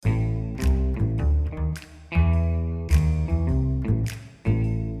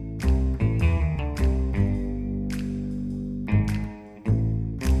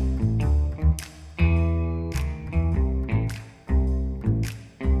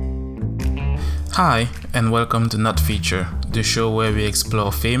Hi, and welcome to Not Feature, the show where we explore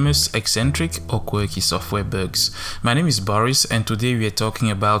famous, eccentric, or quirky software bugs. My name is Boris, and today we are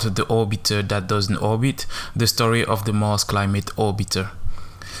talking about the orbiter that doesn't orbit, the story of the Mars Climate Orbiter.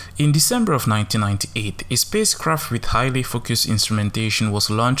 In December of 1998, a spacecraft with highly focused instrumentation was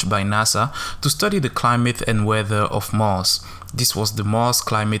launched by NASA to study the climate and weather of Mars. This was the Mars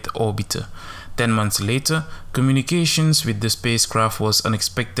Climate Orbiter. 10 months later, communications with the spacecraft was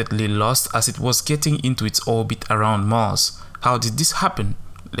unexpectedly lost as it was getting into its orbit around Mars. How did this happen?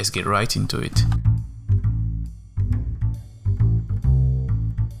 Let's get right into it.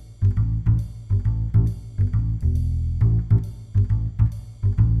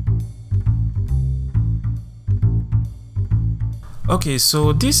 Okay,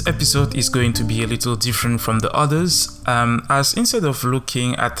 so this episode is going to be a little different from the others, as instead of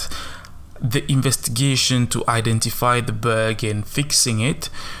looking at the investigation to identify the bug and fixing it,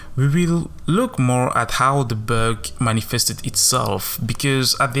 we will look more at how the bug manifested itself,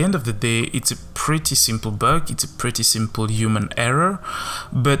 because at the end of the day, it's a pretty simple bug, it's a pretty simple human error,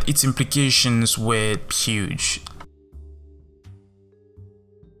 but its implications were huge.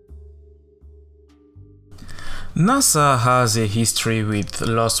 NASA has a history with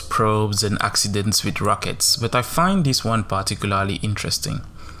lost probes and accidents with rockets, but I find this one particularly interesting.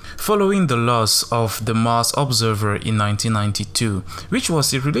 Following the loss of the Mars Observer in 1992, which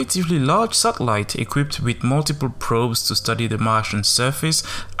was a relatively large satellite equipped with multiple probes to study the Martian surface,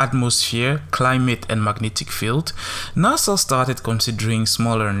 atmosphere, climate, and magnetic field, NASA started considering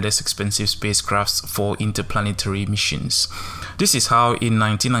smaller and less expensive spacecrafts for interplanetary missions. This is how in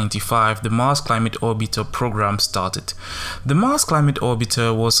 1995 the Mars Climate Orbiter program started. The Mars Climate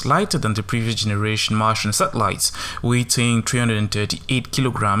Orbiter was lighter than the previous generation Martian satellites, weighing 338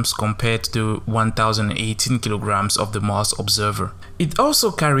 kilograms compared to 1018 kilograms of the Mars Observer. It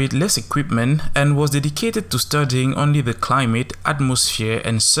also carried less equipment and was dedicated to studying only the climate, atmosphere,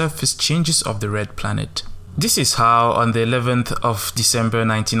 and surface changes of the red planet. This is how on the 11th of December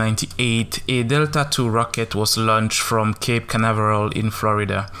 1998, a Delta II rocket was launched from Cape Canaveral in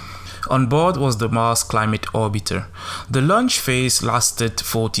Florida. On board was the Mars Climate Orbiter. The launch phase lasted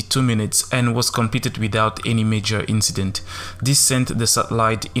 42 minutes and was completed without any major incident. This sent the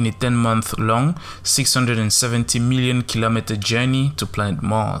satellite in a 10-month-long, 670 million kilometer journey to planet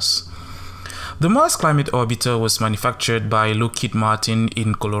Mars. The Mars Climate Orbiter was manufactured by Lockheed Martin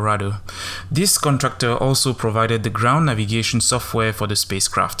in Colorado. This contractor also provided the ground navigation software for the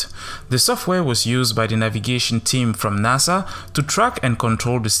spacecraft. The software was used by the navigation team from NASA to track and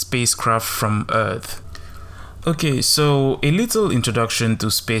control the spacecraft from Earth. Okay, so a little introduction to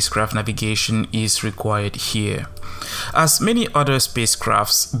spacecraft navigation is required here. As many other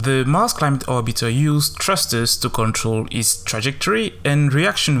spacecrafts, the Mars Climate Orbiter used thrusters to control its trajectory and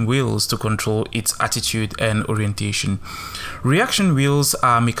reaction wheels to control its attitude and orientation. Reaction wheels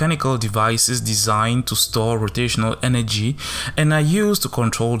are mechanical devices designed to store rotational energy and are used to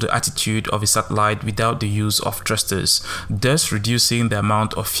control the attitude of a satellite without the use of thrusters, thus reducing the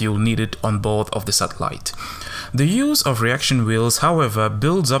amount of fuel needed on board of the satellite. The use of reaction wheels, however,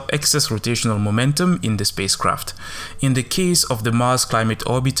 builds up excess rotational momentum in the spacecraft. In the case of the Mars Climate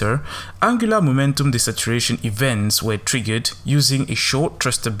Orbiter, angular momentum desaturation events were triggered using a short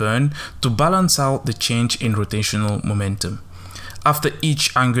thruster burn to balance out the change in rotational momentum. After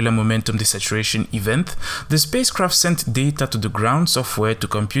each angular momentum desaturation event, the spacecraft sent data to the ground software to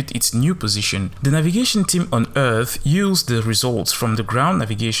compute its new position. The navigation team on Earth used the results from the ground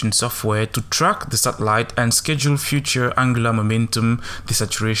navigation software to track the satellite and schedule future angular momentum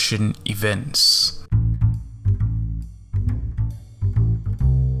desaturation events.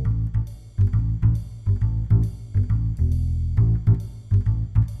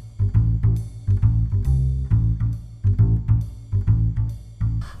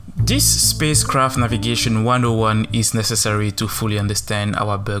 This Spacecraft Navigation 101 is necessary to fully understand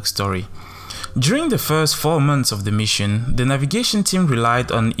our bug story. During the first 4 months of the mission, the navigation team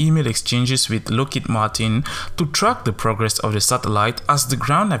relied on email exchanges with Lockheed Martin to track the progress of the satellite as the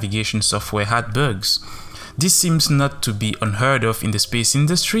ground navigation software had bugs. This seems not to be unheard of in the space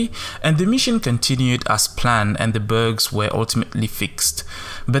industry, and the mission continued as planned and the bugs were ultimately fixed.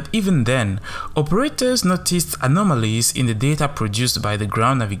 But even then, operators noticed anomalies in the data produced by the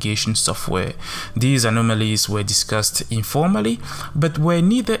ground navigation software. These anomalies were discussed informally, but were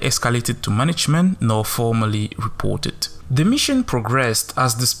neither escalated to management nor formally reported. The mission progressed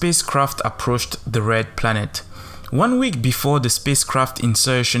as the spacecraft approached the red planet. 1 week before the spacecraft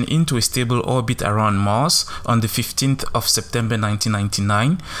insertion into a stable orbit around Mars on the 15th of September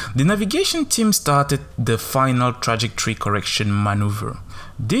 1999, the navigation team started the final trajectory correction maneuver.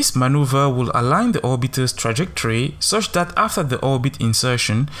 This maneuver will align the orbiter's trajectory such that after the orbit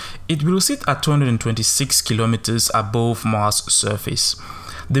insertion, it will sit at 226 kilometers above Mars' surface.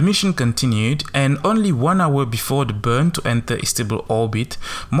 The mission continued, and only 1 hour before the burn to enter a stable orbit,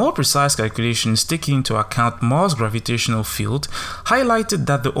 more precise calculations taking into account Mars' gravitational field highlighted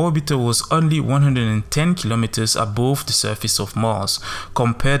that the orbiter was only 110 kilometers above the surface of Mars,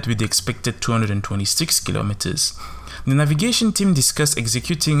 compared with the expected 226 kilometers. The navigation team discussed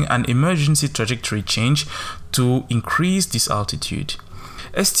executing an emergency trajectory change to increase this altitude.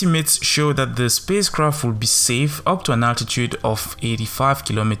 Estimates show that the spacecraft will be safe up to an altitude of 85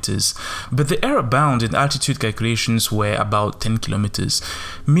 kilometers, but the error bound in altitude calculations were about 10 kilometers,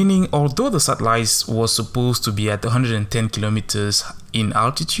 meaning although the satellite was supposed to be at 110 kilometers in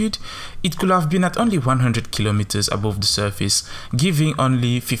altitude, it could have been at only 100 kilometers above the surface, giving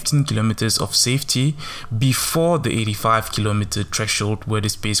only 15 kilometers of safety before the 85 kilometer threshold where the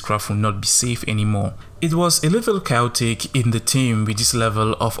spacecraft will not be safe anymore. It was a little chaotic in the team with this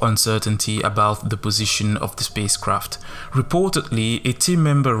level of uncertainty about the position of the spacecraft. Reportedly, a team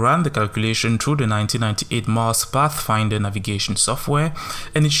member ran the calculation through the 1998 Mars Pathfinder navigation software,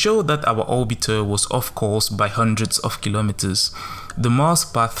 and it showed that our orbiter was off course by hundreds of kilometers. The Mars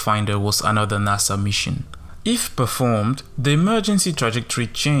Pathfinder was another NASA mission. If performed, the emergency trajectory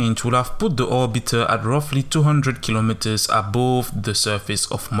change would have put the orbiter at roughly 200 kilometers above the surface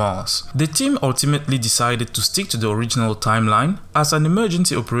of Mars. The team ultimately decided to stick to the original timeline, as an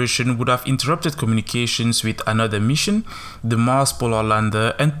emergency operation would have interrupted communications with another mission, the Mars Polar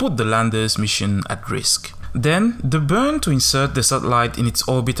Lander, and put the lander's mission at risk. Then, the burn to insert the satellite in its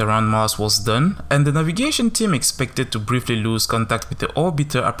orbit around Mars was done, and the navigation team expected to briefly lose contact with the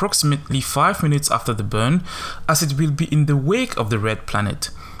orbiter approximately 5 minutes after the burn, as it will be in the wake of the red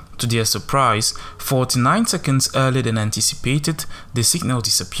planet. To their surprise, 49 seconds earlier than anticipated, the signal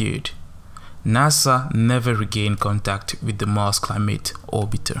disappeared. NASA never regained contact with the Mars Climate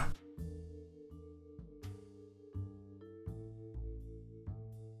Orbiter.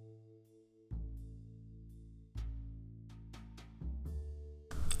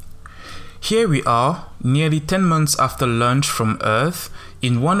 Here we are, nearly 10 months after launch from Earth.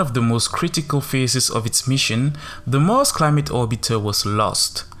 In one of the most critical phases of its mission, the Mars Climate Orbiter was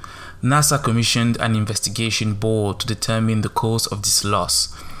lost. NASA commissioned an investigation board to determine the cause of this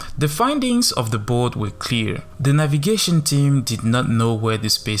loss. The findings of the board were clear. The navigation team did not know where the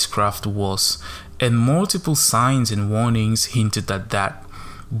spacecraft was, and multiple signs and warnings hinted at that.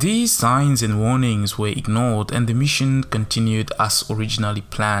 These signs and warnings were ignored, and the mission continued as originally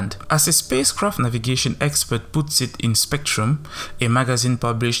planned. As a spacecraft navigation expert puts it in Spectrum, a magazine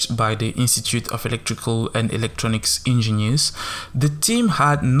published by the Institute of Electrical and Electronics Engineers, the team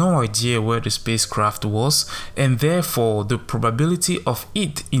had no idea where the spacecraft was, and therefore the probability of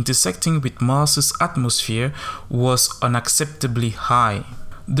it intersecting with Mars's atmosphere was unacceptably high.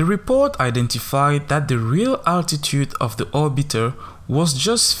 The report identified that the real altitude of the orbiter was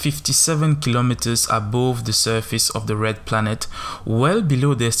just 57 kilometers above the surface of the red planet, well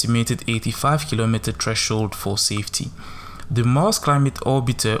below the estimated 85 kilometer threshold for safety. The Mars Climate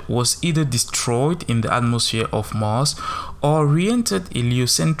Orbiter was either destroyed in the atmosphere of Mars or re-entered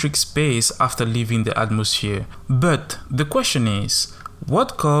heliocentric space after leaving the atmosphere. But the question is,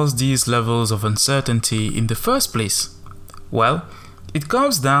 what caused these levels of uncertainty in the first place? Well, it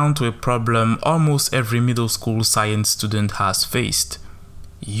comes down to a problem almost every middle school science student has faced: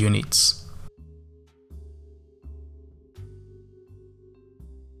 units.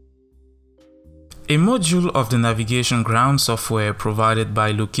 A module of the navigation ground software provided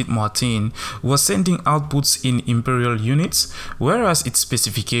by Lockheed Martin was sending outputs in imperial units, whereas its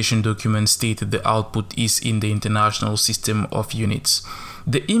specification document stated the output is in the International System of Units.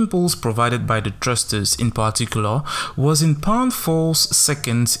 The impulse provided by the thrusters in particular was in pound-force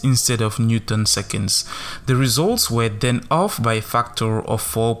seconds instead of Newton seconds. The results were then off by a factor of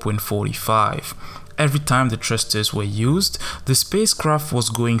 4.45. Every time the thrusters were used, the spacecraft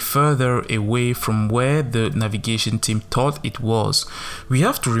was going further away from where the navigation team thought it was. We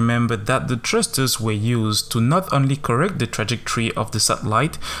have to remember that the thrusters were used to not only correct the trajectory of the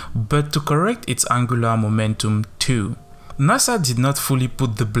satellite, but to correct its angular momentum too. NASA did not fully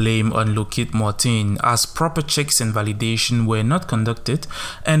put the blame on Lockheed Martin, as proper checks and validation were not conducted,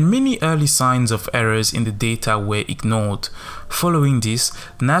 and many early signs of errors in the data were ignored. Following this,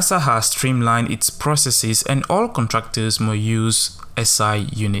 NASA has streamlined its processes, and all contractors must use SI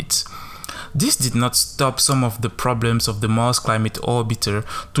units. This did not stop some of the problems of the Mars Climate Orbiter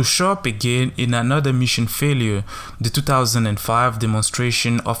to show up again in another mission failure, the 2005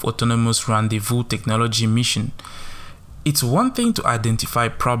 demonstration of autonomous rendezvous technology mission. It's one thing to identify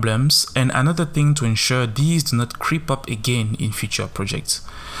problems and another thing to ensure these do not creep up again in future projects.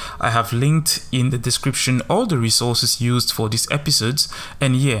 I have linked in the description all the resources used for these episodes,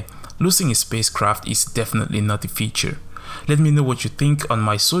 and yeah, losing a spacecraft is definitely not a feature. Let me know what you think on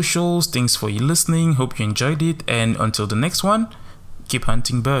my socials. Thanks for listening, hope you enjoyed it, and until the next one, keep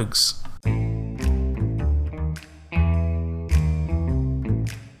hunting bugs.